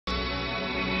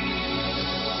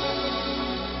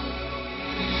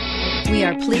We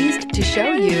are pleased to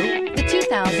show you the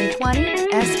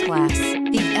 2020 S-Class.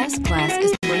 The S-Class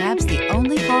is perhaps the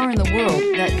only car in the world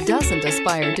that doesn't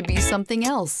aspire to be something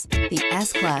else. The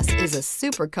S-Class is a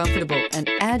super comfortable and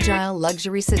agile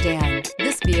luxury sedan.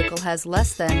 This vehicle has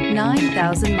less than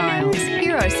 9,000 miles.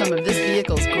 Here are some of this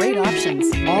vehicle's great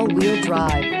options: all-wheel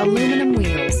drive, aluminum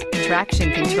wheels,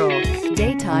 traction control,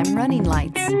 daytime running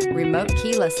lights, remote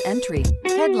keyless entry,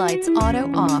 headlights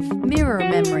auto off, mirror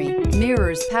memory,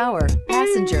 mirrors power,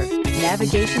 passenger,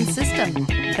 navigation system,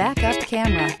 backup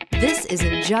camera. This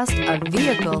isn't just a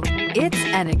vehicle, it's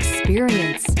an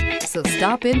experience. So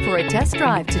stop in for a test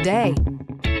drive today.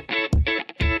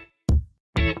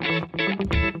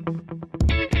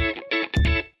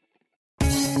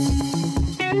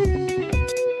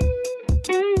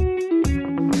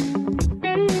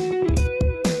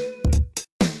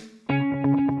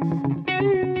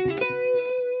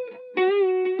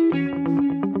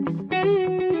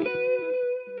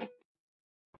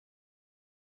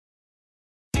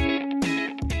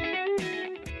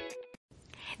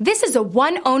 This is a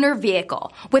one-owner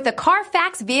vehicle with a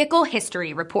CARFAX Vehicle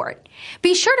History Report.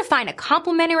 Be sure to find a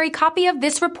complimentary copy of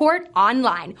this report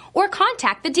online or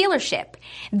contact the dealership.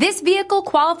 This vehicle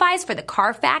qualifies for the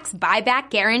CARFAX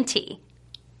Buyback Guarantee.